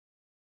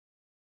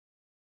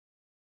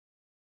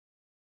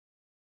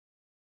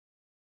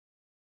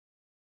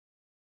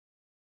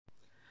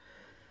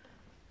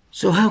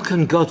So how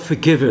can God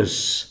forgive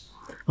us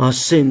our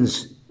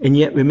sins and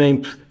yet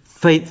remain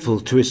faithful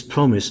to his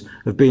promise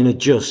of being a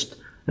just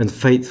and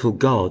faithful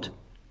God?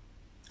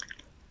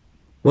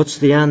 What's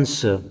the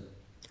answer?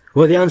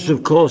 Well, the answer,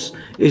 of course,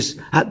 is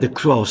at the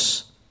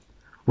cross,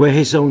 where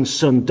his own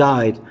son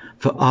died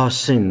for our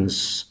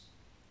sins.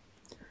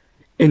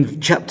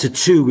 In chapter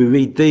 2, we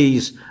read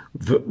these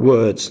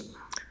words: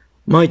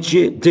 "My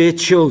dear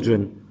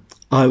children,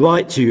 I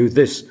write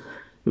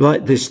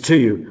this to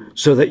you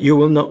so that you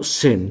will not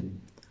sin.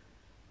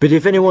 But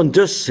if anyone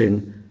does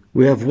sin,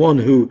 we have one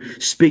who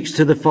speaks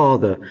to the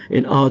Father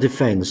in our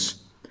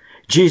defense,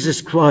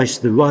 Jesus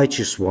Christ, the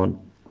righteous one.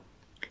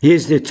 He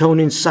is the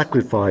atoning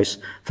sacrifice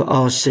for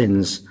our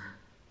sins,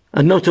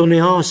 and not only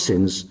our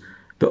sins,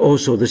 but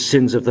also the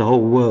sins of the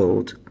whole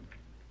world."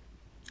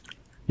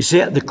 You see,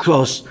 at the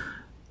cross,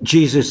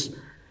 Jesus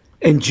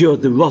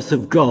endured the wrath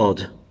of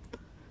God,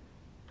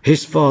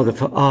 his Father,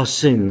 for our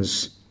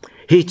sins.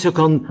 He took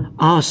on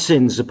our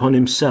sins upon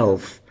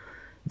himself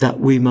that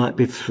we might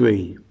be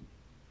free.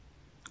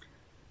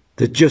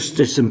 The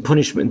justice and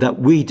punishment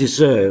that we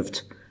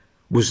deserved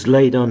was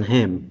laid on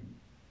him.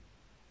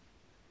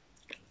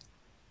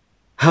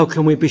 How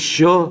can we be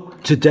sure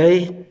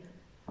today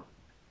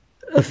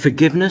of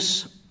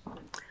forgiveness?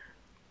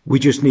 We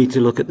just need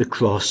to look at the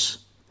cross.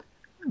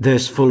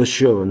 There's full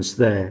assurance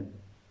there.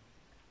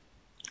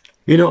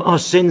 You know, our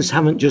sins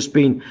haven't just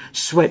been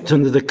swept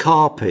under the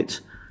carpet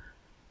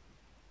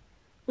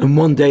and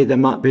one day they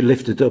might be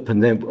lifted up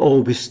and they'll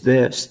all be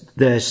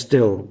there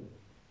still.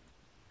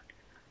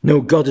 No,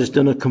 God has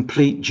done a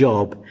complete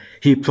job.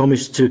 He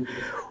promised to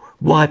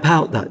wipe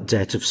out that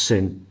debt of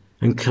sin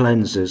and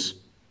cleanse us.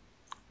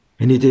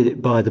 And he did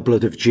it by the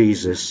blood of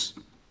Jesus.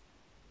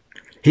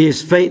 He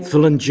is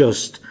faithful and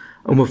just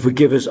and will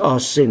forgive us our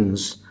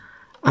sins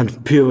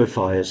and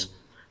purify us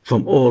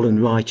from all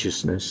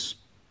unrighteousness.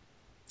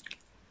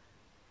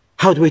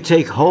 How do we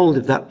take hold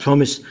of that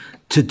promise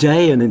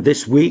today and in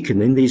this week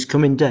and in these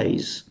coming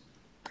days?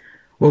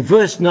 Well,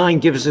 verse 9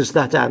 gives us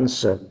that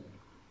answer.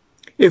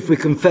 If we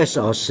confess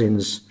our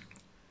sins,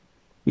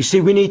 you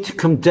see, we need to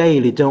come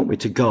daily, don't we,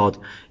 to God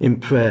in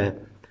prayer,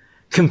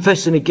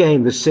 confessing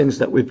again the sins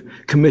that we've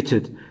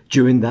committed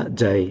during that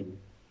day,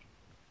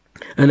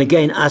 and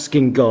again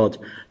asking God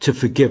to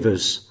forgive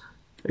us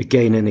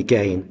again and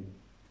again.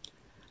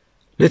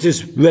 Let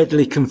us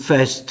readily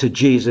confess to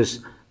Jesus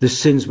the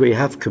sins we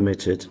have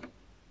committed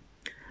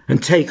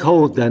and take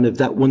hold then of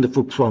that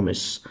wonderful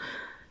promise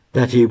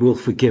that he will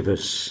forgive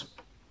us.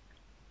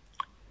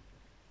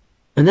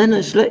 And then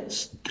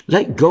let's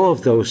let go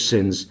of those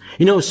sins.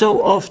 You know,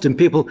 so often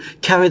people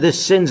carry their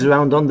sins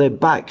around on their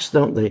backs,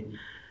 don't they?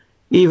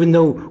 Even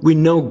though we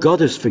know God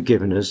has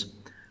forgiven us,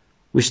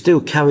 we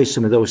still carry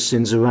some of those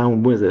sins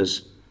around with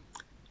us.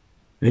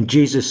 And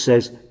Jesus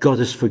says, God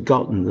has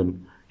forgotten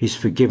them. He's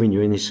forgiven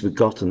you and he's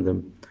forgotten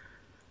them.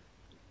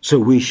 So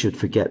we should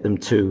forget them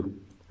too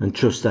and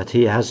trust that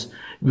he has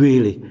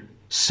really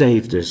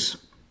saved us.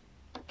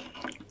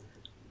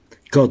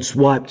 God's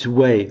wiped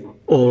away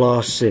all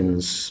our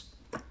sins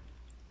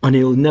and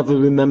he'll never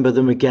remember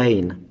them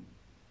again.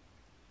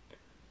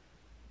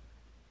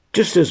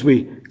 Just as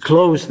we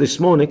close this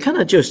morning, can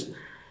I just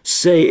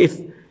say, if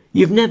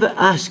you've never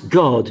asked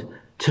God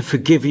to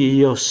forgive you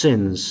your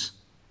sins,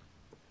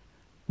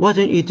 why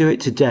don't you do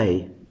it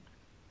today?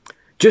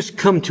 Just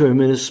come to him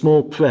in a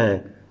small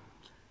prayer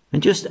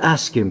and just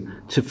ask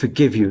him to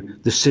forgive you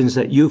the sins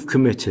that you've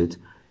committed,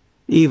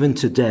 even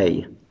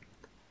today.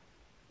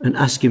 And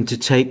ask him to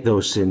take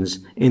those sins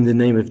in the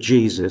name of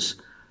Jesus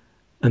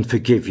and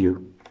forgive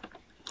you.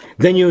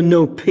 Then you'll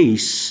know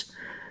peace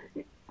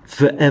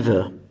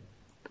forever.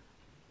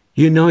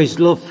 You know his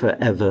love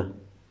forever.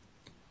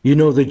 You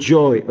know the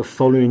joy of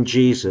following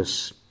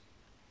Jesus.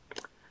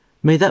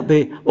 May that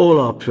be all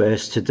our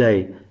prayers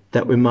today,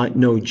 that we might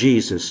know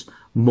Jesus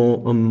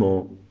more and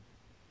more.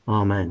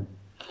 Amen.